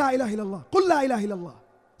 say la ilaha illallah, qul la ilaha illallah,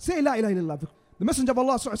 say la ilaha illallah. The Messenger of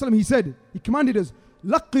Allah sallallahu alaihi wasallam, he said, he commanded us,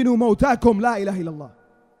 laqinu mawtakum la ilaha illallah.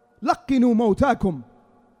 Laqinu mawtakum.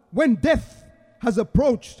 When death has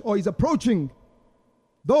approached or is approaching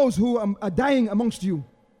those who are dying amongst you,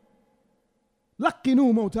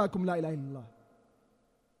 laqinu mawtakum la ilaha illallah.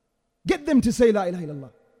 Get them to say la ilaha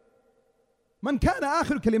illallah. Man kana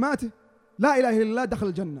akhir kalimati la ilaha illallah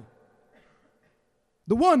dakhal jannah.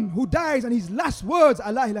 The one who dies and his last words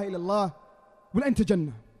are la ilaha illallah will enter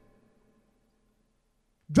Jannah.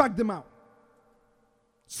 Drag them out.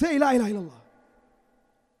 Say la ilaha illallah.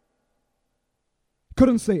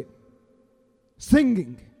 Couldn't say it.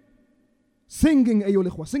 Singing, ayyul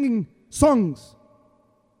ikhwa, singing songs.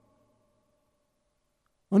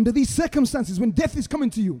 Under these circumstances, when death is coming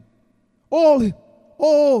to you, all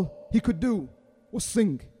he could do was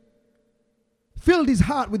sing. Filled his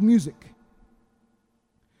heart with music.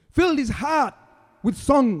 Filled his heart with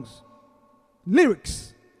songs,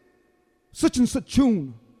 lyrics, such and such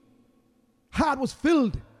tune. Heart was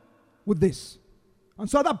filled with this. And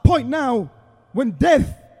so at that point now, when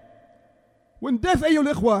death,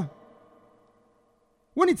 ayyul ikhwa,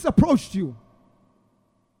 when it's approached you,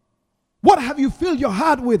 what have you filled your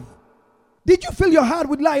heart with? Did you fill your heart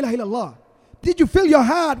with la ilaha illallah? Did you fill your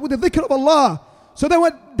heart with the dhikr of Allah? So that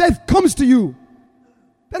when death comes to you,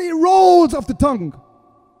 that it rolls off the tongue.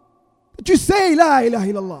 That you say la ilaha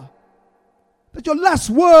illallah. That your last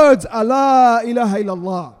words are la ilaha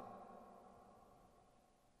illallah.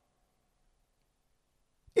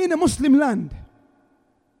 In a Muslim land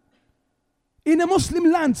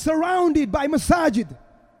surrounded by masajid,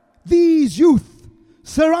 these youth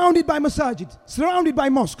surrounded by masajid, surrounded by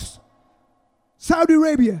mosques, Saudi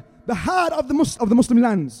Arabia, the heart of the Muslim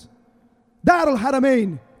lands, Dar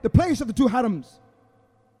al-Haramain, the place of the two harams,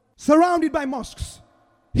 surrounded by mosques,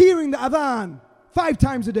 hearing the adhan 5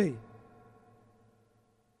 times a day.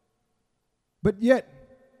 But yet,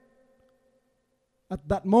 at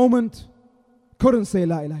that moment, couldn't say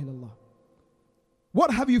La ilaha illallah.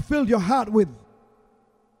 What have you filled your heart with?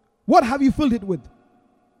 What have you filled it with?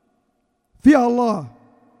 Fear Allah.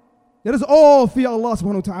 Let us all fear Allah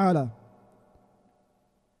subhanahu wa ta'ala.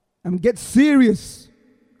 And get serious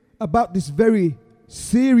about this very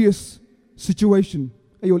serious situation.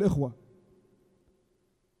 أيها الإخوة.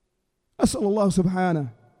 أسأل الله سبحانه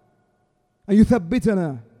أن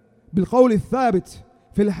يثبتنا بالقول الثابت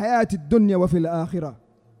في الحياة الدنيا وفي الآخرة.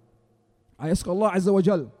 I ask Allah Azza wa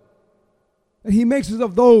Jal that He makes us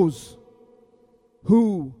of those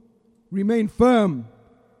who remain firm,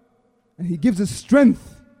 and He gives us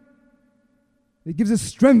strength. He gives us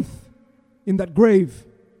strength in that grave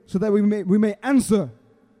so that we may answer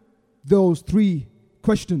those 3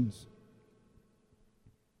 questions.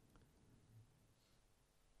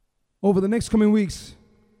 Over the next coming weeks,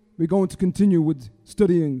 we're going to continue with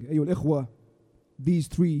studying, أيها الإخوة, these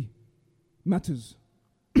 3 matters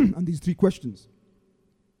and these 3 questions.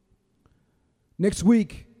 Next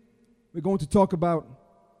week, we're going to talk about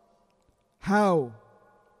how,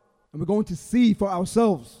 and we're going to see for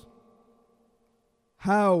ourselves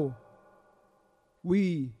how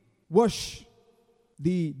we wash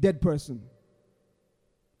the dead person.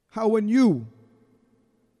 How when you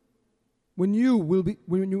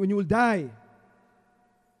will die,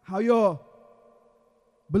 how your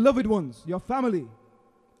beloved ones, your family,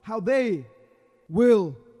 how they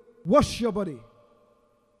will wash your body.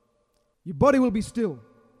 Your body will be still,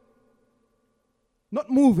 not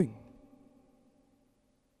moving.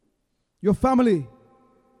 Your family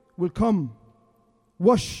will come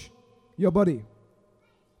wash your body.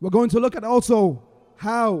 We're going to look at also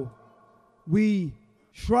how we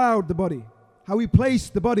shroud the body, how we place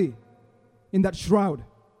the body in that shroud.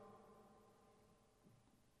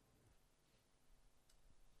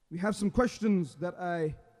 We have some questions that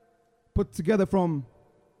I put together from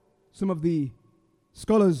some of the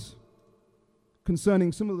scholars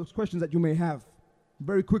concerning some of those questions that you may have.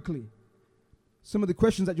 Very quickly, some of the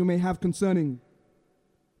questions that you may have concerning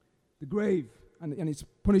the grave and its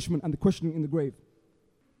punishment and the questioning in the grave.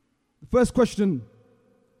 The first question: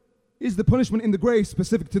 is the punishment in the grave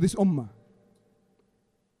specific to this ummah?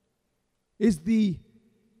 Is the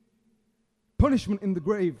punishment in the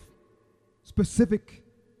grave specific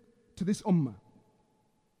to this ummah?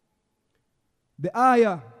 The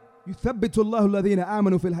ayah, يُثَبِّتُ اللَّهُ الَّذِينَ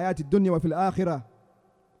آمَنُوا فِي الْحَيَاةِ الدُّنْيَا وَفِي الْآخِرَةِ.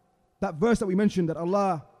 That verse that we mentioned, that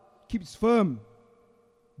Allah keeps firm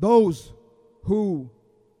those who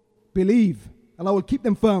believe. Allah will keep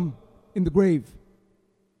them firm in the grave.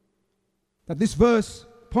 That this verse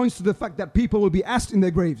points to the fact that people will be asked in their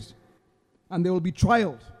graves and they will be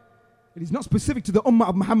trialed. It is not specific to the ummah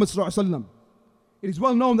of Muhammad sallallahu alaihi wasallam. It is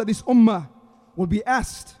well known that this ummah will be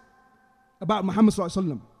asked about Muhammad sallallahu alaihi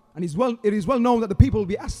wasallam. And it is well known that the people will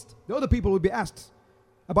be asked, the other people will be asked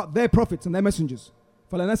about their prophets and their messengers.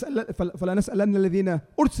 فَلَنَسْأَلَنَّ الَّذِينَ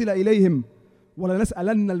أُرْسِلَ إِلَيْهِمْ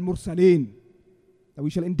وَلَنَسْأَلَنَّ الْمُرْسَلِينَ. That we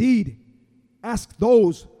shall indeed ask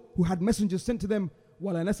those who had messengers sent to them,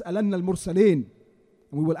 وَلَنَسْأَلَنَّ الْمُرْسَلِينَ.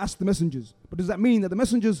 And we will ask the messengers. But does that mean that the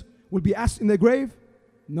messengers will be asked in their grave?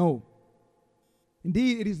 No.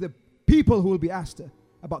 Indeed, it is the people who will be asked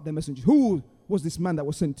about their messengers. Who was this man that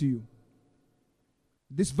was sent to you?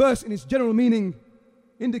 This verse in its general meaning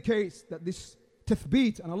indicates that this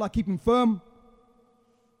tathbeet and Allah keeping firm,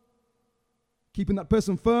 keeping that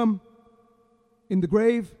person firm in the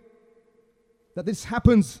grave, that this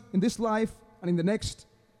happens in this life and in the next,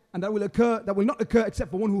 and that will not occur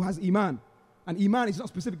except for one who has iman. And iman is not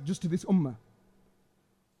specific just to this ummah.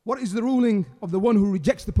 What is the ruling of the one who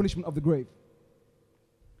rejects the punishment of the grave?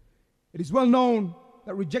 It is well known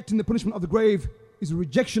that rejecting the punishment of the grave is a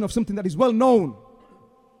rejection of something that is well known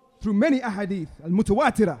through many ahadith,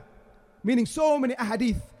 al-mutawatira, meaning so many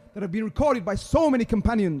ahadith that have been recorded by so many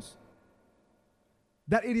companions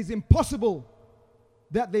that it is impossible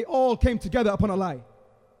that they all came together upon a lie.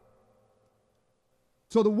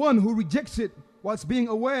 So the one who rejects it whilst being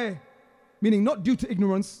aware, meaning not due to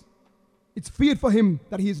ignorance, it's feared for him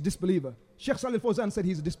that he is a disbeliever. Sheikh Salih Fawzan said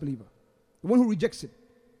he's a disbeliever. The one who rejects it.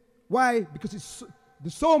 Why? Because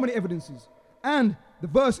there's so many evidences. And the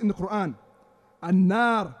verse in the Quran,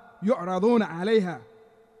 النار يعرضون عليها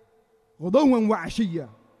غدوا وعشيا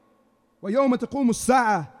ويوم تقوم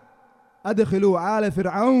الساعة أدخلوا آل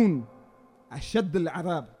فرعون أشد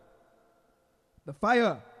العذاب. The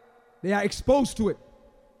fire, they are exposed to it.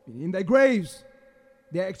 In their graves,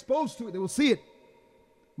 they are exposed to it. They will see it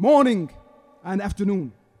morning and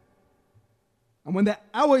afternoon. And when that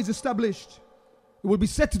hour is established, it will be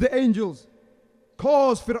said to the angels,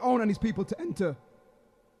 cause Fir'aun and his people to enter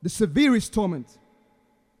the severest torment.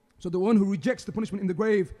 So the one who rejects the punishment in the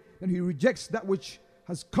grave, then he rejects that which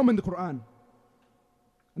has come in the Quran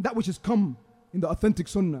and that which has come in the authentic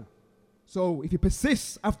Sunnah. So if he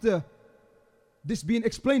persists after this being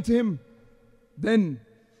explained to him, then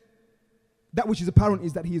that which is apparent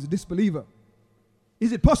is that he is a disbeliever.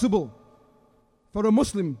 Is it possible for a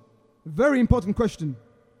Muslim, very important question,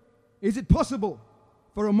 is it possible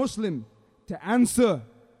for a Muslim to answer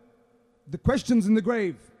the questions in the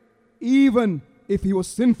grave, even if he was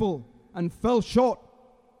sinful and fell short,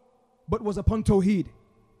 but was upon Tawheed?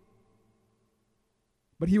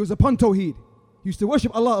 But he was upon Tawheed. He used to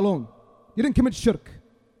worship Allah alone. He didn't commit shirk.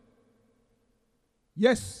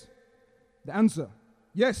 Yes, the answer.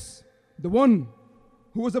 Yes, the one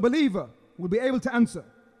who was a believer will be able to answer.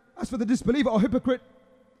 As for the disbeliever or hypocrite,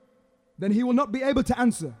 then he will not be able to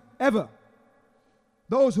answer, ever.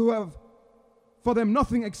 Those who have for them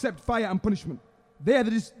nothing except fire and punishment, they are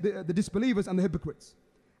the disbelievers and the hypocrites.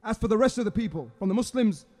 As for the rest of the people, from the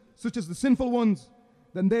Muslims, such as the sinful ones,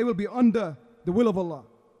 then they will be under the will of Allah.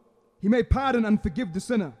 He may pardon and forgive the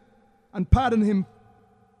sinner, and pardon him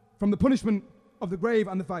from the punishment of the grave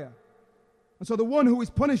and the fire. And so the one who is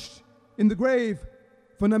punished in the grave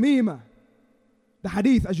for namima, the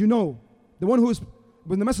hadith, as you know, the one who is,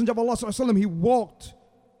 when the Messenger of Allah sallallahu alaihi wasallam, he walked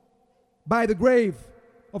by the grave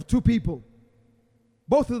of two people,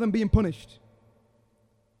 both of them being punished.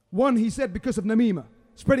 One, he said, because of namima,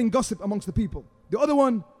 spreading gossip amongst the people. The other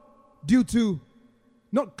one, due to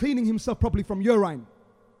not cleaning himself properly from urine.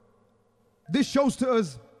 This shows to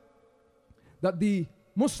us that the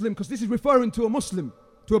Muslim, because this is referring to a Muslim,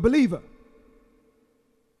 to a believer,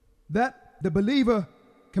 that the believer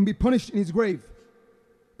can be punished in his grave.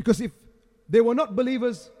 Because if they were not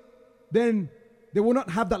believers, then they will not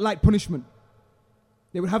have that light punishment.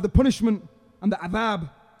 They would have the punishment and the adhab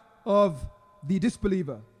of the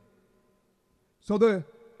disbeliever. So the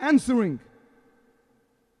answering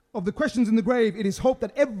of the questions in the grave, it is hoped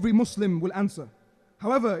that every Muslim will answer.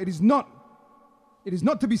 However, it is not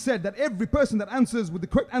to be said that every person that answers with the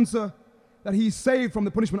correct answer, that he is saved from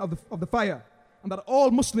the punishment of the fire, and that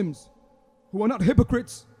all Muslims who are not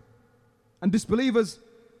hypocrites and disbelievers,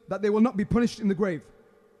 that they will not be punished in the grave.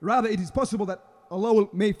 Rather, it is possible that Allah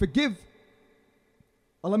may forgive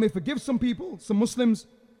some people, some Muslims,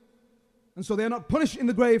 and so they are not punished in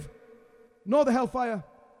the grave, nor the hellfire,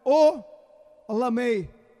 or Allah may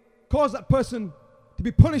cause that person to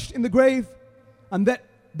be punished in the grave, and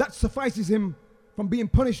that suffices him from being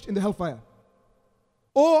punished in the hellfire.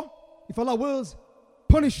 Or, if Allah wills,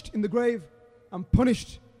 punished in the grave and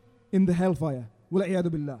punished in the hellfire. Wal'iyadu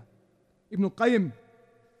billah. Ibn al-Qayyim,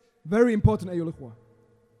 very important, ayyul ikhwa.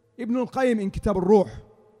 Ibn al-Qayyim in Kitab al-Ruh,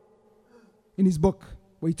 in his book,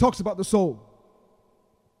 where he talks about the soul,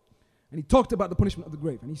 and he talked about the punishment of the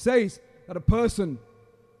grave, and he says that a person,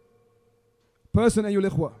 ayyul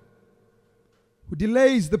ikhwa, who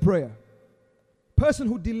delays the prayer,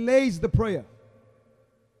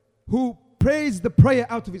 who prays the prayer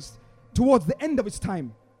towards the end of its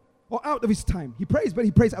time, or out of his time. He prays, but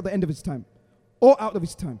he prays at the end of his time, or out of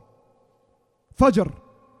his time. Fajr,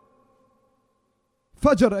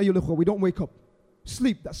 ayyul ikhwa, we don't wake up.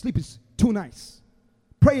 That sleep is too nice.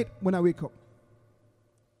 Pray it when I wake up.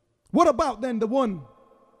 What about then the one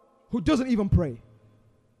who doesn't even pray?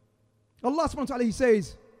 Allah subhanahu wa ta'ala, he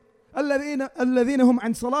says, الَّذِينَ هُمْ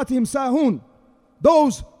عَنْ صَلَاتِهِمْ سَاهُونَ.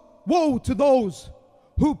 Woe to those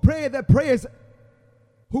who pray their prayers,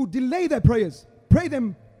 who delay their prayers, pray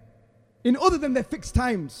them in other than their fixed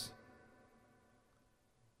times.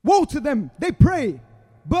 Woe to them, they pray,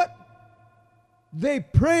 but they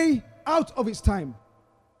pray out of its time.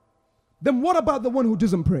 Then what about the one who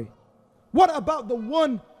doesn't pray? What about the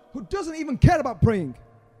one who doesn't even care about praying?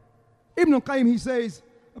 Ibn al-Qayyim, he says,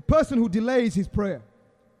 a person who delays his prayer,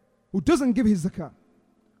 who doesn't give his zakah,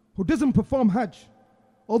 who doesn't perform hajj,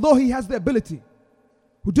 although he has the ability,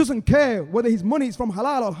 who doesn't care whether his money is from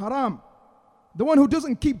halal or haram, the one who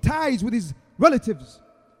doesn't keep ties with his relatives,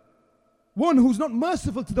 one who's not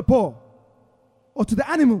merciful to the poor or to the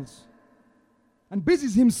animals, and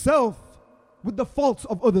busies himself with the faults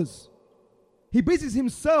of others. He busies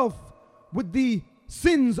himself with the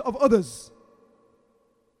sins of others.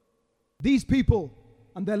 These people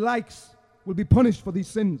and their likes will be punished for these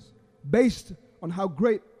sins based on how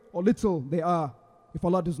great or little they are, if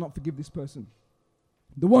Allah does not forgive this person.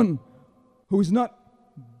 The one who is not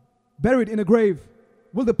buried in a grave,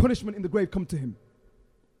 will the punishment in the grave come to him?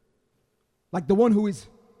 Like the one who is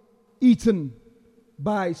eaten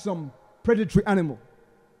by some predatory animal,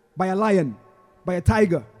 by a lion, by a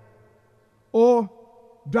tiger, or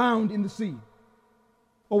drowned in the sea,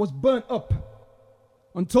 or was burnt up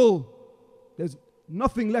until there's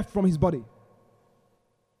nothing left from his body.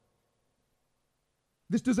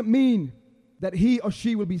 This doesn't mean that he or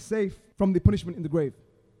she will be safe from the punishment in the grave.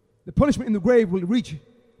 The punishment in the grave will reach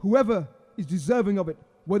whoever is deserving of it,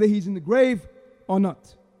 whether he's in the grave or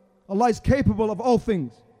not. Allah is capable of all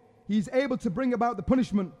things. He is able to bring about the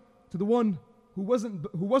punishment to the one who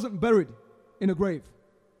wasn't buried in a grave.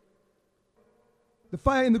 The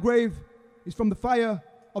fire in the grave is from the fire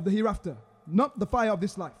of the hereafter, not the fire of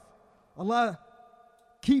this life. Allah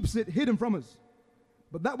keeps it hidden from us.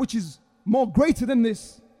 But that which is more greater than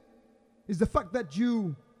this is the fact that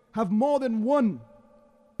you have more than one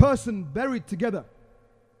person buried together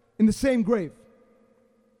in the same grave.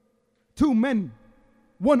 Two men,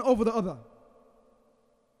 one over the other.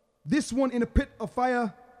 This one in a pit of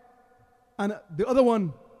fire and the other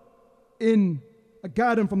one in a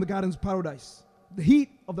garden from the gardens of paradise. The heat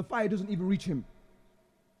of the fire doesn't even reach him,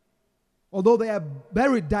 although they are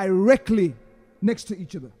buried directly next to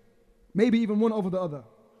each other, maybe even one over the other.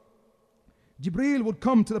 Jibreel would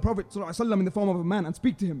come to the Prophet ﷺ in the form of a man and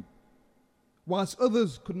speak to him, whilst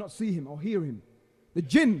others could not see him or hear him. The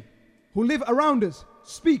jinn who live around us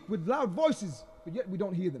speak with loud voices, but yet we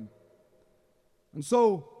don't hear them. And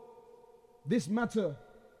so, this matter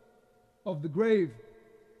of the grave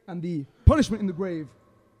and the punishment in the grave,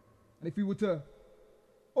 and if we were to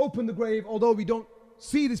open the grave, although we don't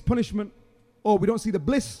see this punishment or we don't see the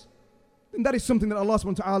bliss, then that is something that Allah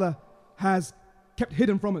subhanahu wa ta'ala has kept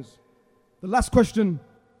hidden from us. The last question,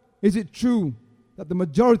 is it true that the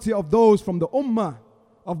majority of those from the ummah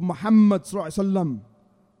of Muhammad sallallahu alaihi wasallam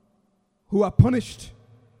who are punished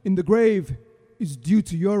in the grave is due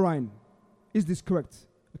to urine? Is this correct?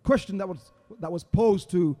 A question that was posed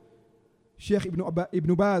to Shaykh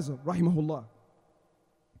Ibn Baz rahimahullah.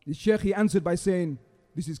 The Shaykh, he answered by saying,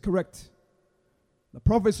 this is correct. The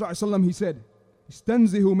Prophet sallallahu alaihi wasallam, he said,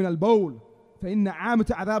 استنزهوا من البول فإن عامة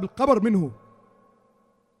عذاب القبر منه.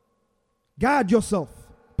 Guard yourself,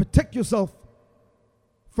 protect yourself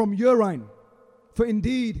from urine, for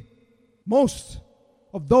indeed most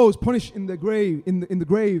of those punished in the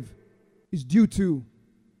grave is due to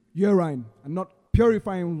urine, and not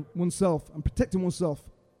purifying oneself and protecting oneself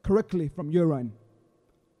correctly from urine.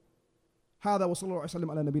 هذا وصلى الله عليه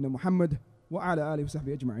وسلم على نبينا محمد وعلى آله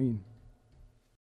وصحبه أجمعين.